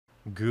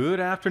Good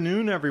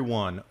afternoon,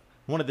 everyone.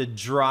 One of the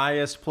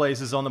driest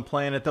places on the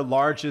planet, the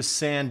largest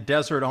sand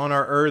desert on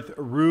our Earth,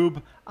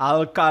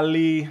 Rub-al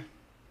Khali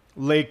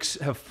lakes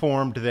have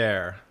formed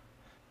there.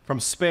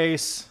 From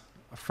space,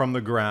 from the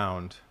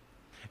ground.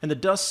 And the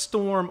dust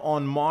storm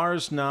on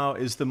Mars now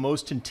is the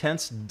most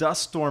intense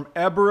dust storm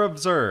ever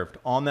observed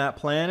on that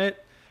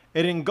planet.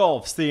 It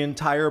engulfs the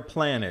entire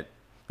planet.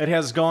 It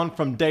has gone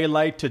from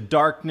daylight to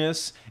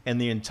darkness,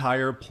 and the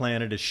entire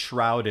planet is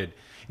shrouded.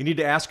 You need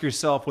to ask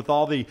yourself, with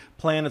all the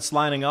planets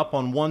lining up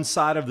on one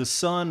side of the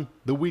sun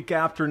the week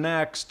after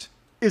next,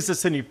 is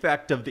this an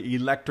effect of the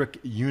electric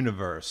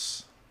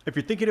universe? If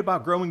you're thinking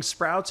about growing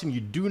sprouts and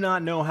you do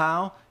not know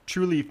how,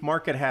 True Leaf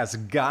Market has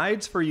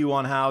guides for you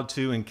on how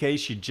to, in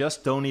case you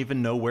just don't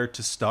even know where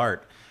to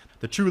start.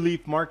 The True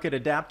Leaf Market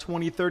Adapt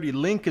 2030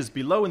 link is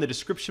below in the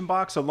description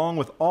box, along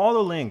with all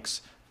the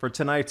links for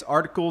tonight's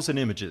articles and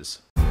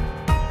images.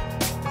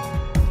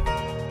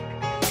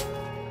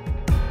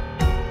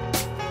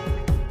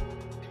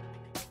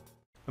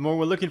 And when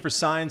we're looking for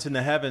signs in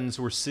the heavens,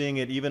 we're seeing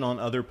it even on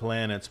other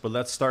planets. But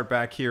let's start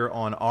back here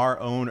on our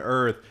own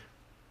Earth.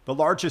 The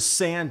largest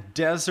sand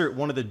desert,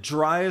 one of the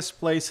driest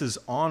places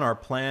on our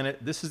planet.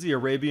 This is the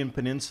Arabian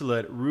Peninsula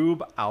at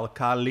Rub-al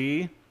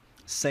Khali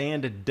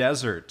Sand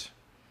Desert.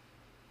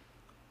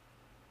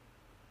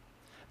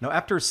 Now,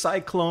 after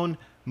Cyclone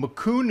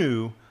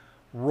Mukunu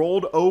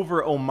rolled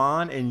over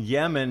Oman and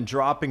Yemen,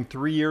 dropping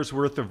 3 years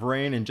worth of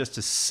rain in just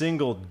a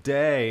single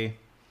day,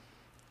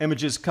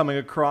 images coming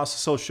across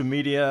social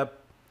media,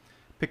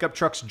 pickup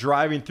trucks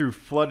driving through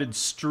flooded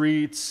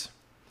streets.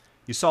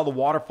 You saw the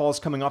waterfalls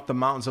coming off the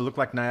mountains that look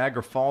like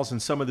Niagara Falls in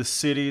some of the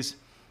cities.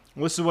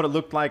 This is what it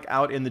looked like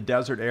out in the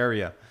desert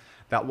area.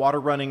 That water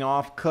running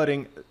off,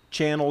 cutting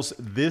channels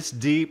this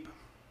deep.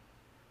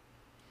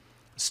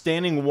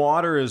 Standing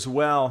water as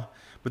well.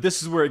 But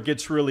this is where it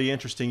gets really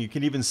interesting. You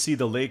can even see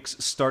the lakes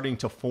starting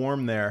to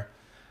form there.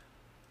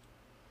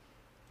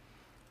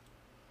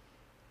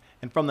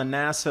 And from the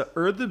NASA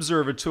Earth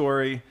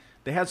Observatory,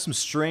 they had some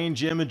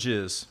strange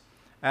images.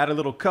 Add a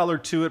little color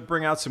to it,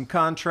 bring out some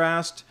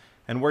contrast.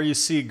 And where you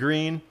see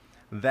green,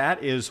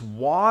 that is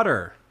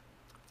water.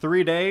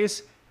 3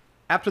 days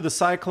after the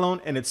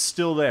cyclone, and it's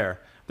still there.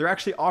 They're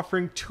actually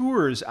offering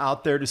tours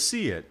out there to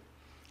see it.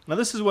 Now,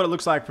 this is what it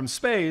looks like from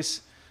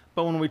space,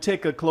 but when we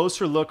take a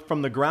closer look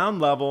from the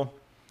ground level,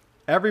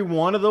 every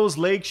one of those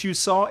lakes you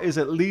saw is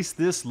at least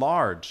this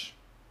large.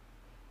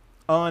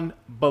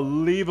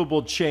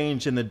 Unbelievable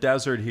change in the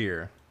desert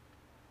here.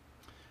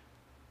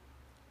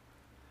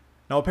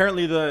 Now,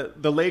 apparently the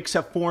lakes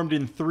have formed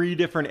in 3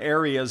 different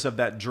areas of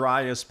that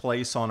driest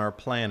place on our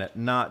planet,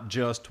 not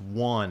just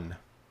one.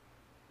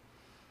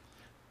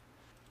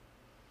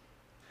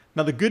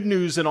 Now, the good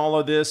news in all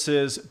of this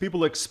is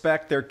people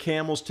expect their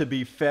camels to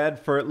be fed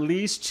for at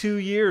least 2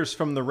 years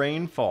from the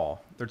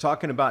rainfall. They're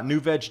talking about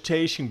new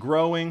vegetation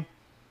growing.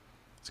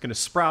 It's going to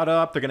sprout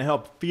up. They're going to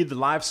help feed the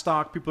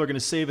livestock. People are going to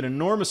save an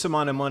enormous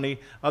amount of money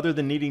other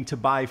than needing to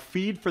buy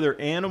feed for their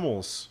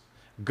animals,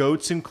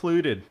 goats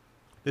included.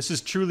 This is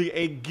truly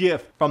a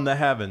gift from the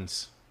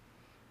heavens.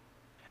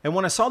 And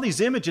when I saw these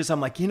images, I'm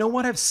like, you know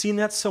what? I've seen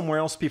that somewhere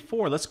else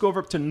before. Let's go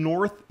over up to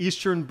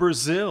northeastern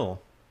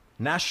Brazil.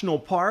 National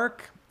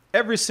Park.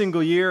 Every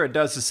single year, it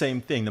does the same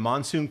thing. The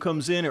monsoon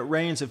comes in, it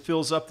rains, it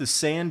fills up the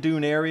sand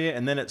dune area,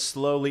 and then it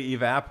slowly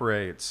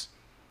evaporates.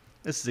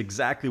 This is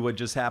exactly what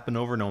just happened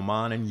over in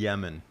Oman and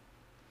Yemen.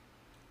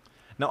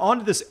 Now, on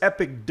to this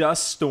epic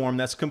dust storm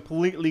that's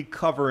completely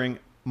covering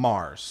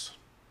Mars.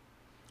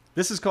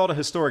 This is called a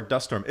historic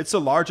dust storm. It's the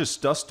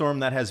largest dust storm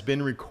that has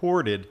been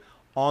recorded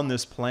on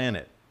this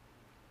planet.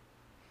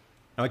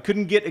 Now, I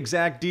couldn't get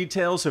exact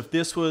details if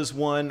this was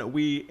when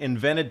we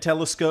invented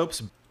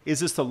telescopes.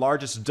 Is this the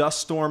largest dust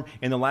storm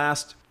in the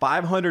last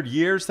 500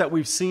 years that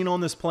we've seen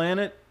on this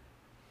planet?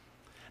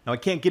 Now, I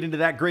can't get into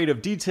that great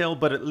of detail,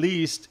 but at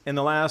least in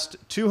the last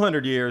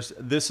 200 years,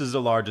 this is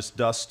the largest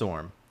dust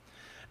storm.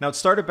 Now, it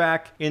started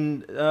back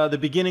in the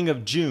beginning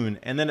of June,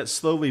 and then it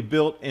slowly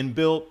built and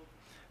built.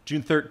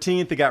 June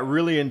 13th, it got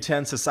really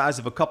intense, the size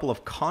of a couple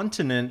of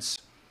continents.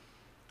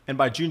 And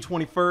by June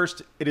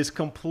 21st, it has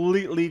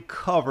completely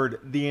covered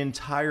the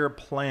entire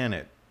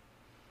planet.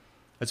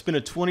 It's been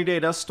a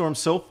 20-day dust storm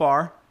so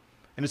far,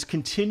 and it's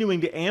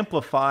continuing to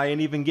amplify and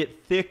even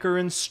get thicker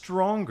and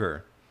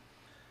stronger.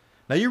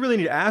 Now, you really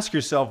need to ask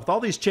yourself, with all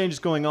these changes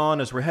going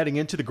on as we're heading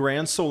into the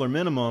grand solar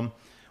minimum,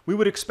 we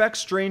would expect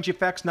strange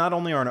effects not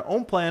only on our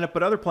own planet,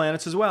 but other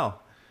planets as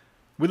well.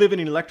 We live in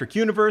an electric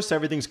universe,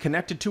 everything's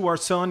connected to our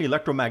sun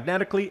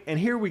electromagnetically, and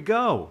here we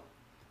go.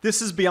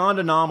 This is beyond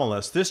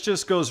anomalous. This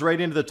just goes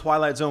right into the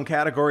Twilight Zone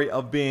category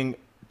of being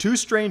too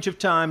strange of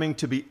timing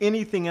to be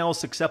anything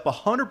else except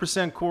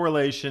 100%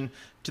 correlation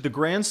to the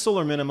grand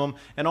solar minimum,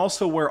 and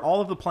also where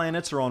all of the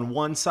planets are on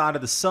one side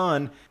of the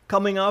sun,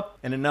 coming up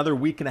in another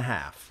week and a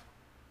half.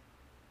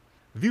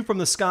 View from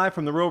the sky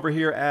from the rover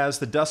here as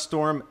the dust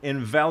storm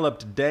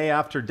enveloped day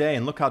after day,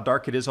 and look how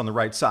dark it is on the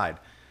right side.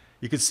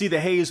 You can see the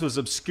haze was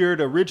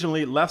obscured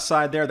originally left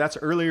side there. That's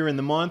earlier in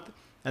the month.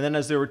 And then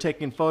as they were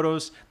taking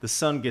photos, the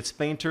sun gets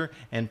fainter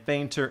and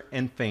fainter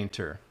and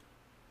fainter.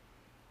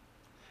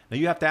 Now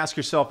you have to ask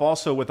yourself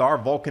also, with our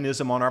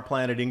volcanism on our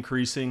planet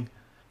increasing,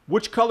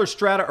 which color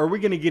strata are we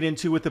going to get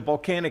into with the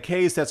volcanic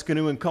haze that's going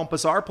to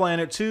encompass our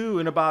planet too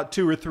in about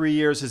 2 or 3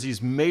 years as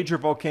these major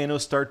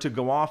volcanoes start to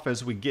go off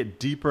as we get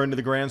deeper into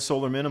the grand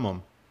solar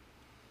minimum?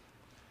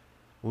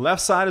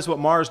 Left side is what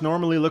Mars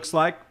normally looks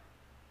like.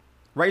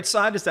 Right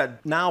side is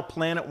that now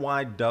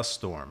planet-wide dust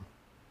storm.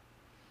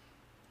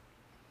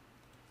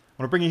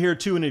 I want to bring you here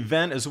to an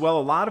event as well.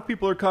 A lot of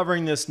people are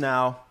covering this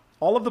now.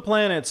 All of the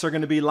planets are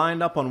going to be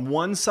lined up on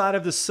one side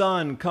of the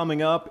sun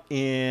coming up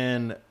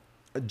in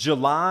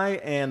July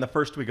and the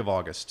first week of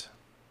August.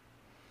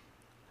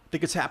 I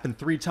think it's happened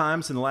 3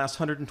 times in the last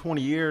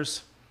 120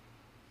 years.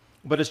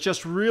 But it's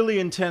just really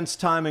intense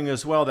timing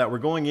as well that we're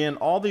going in.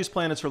 All these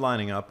planets are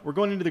lining up. We're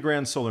going into the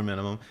grand solar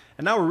minimum.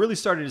 And now we're really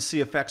starting to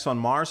see effects on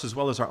Mars as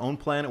well as our own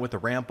planet with the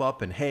ramp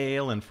up and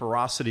hail and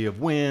ferocity of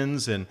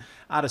winds and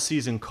out of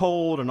season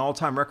cold and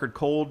all-time record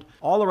cold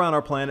all around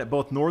our planet,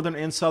 both northern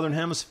and southern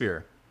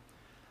hemisphere.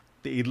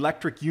 The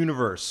electric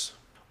universe.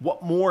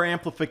 What more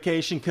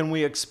amplification can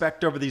we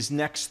expect over these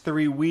next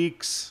 3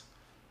 weeks?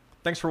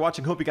 Thanks for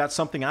watching. Hope you got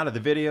something out of the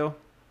video.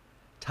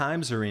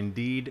 Times are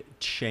indeed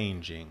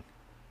changing.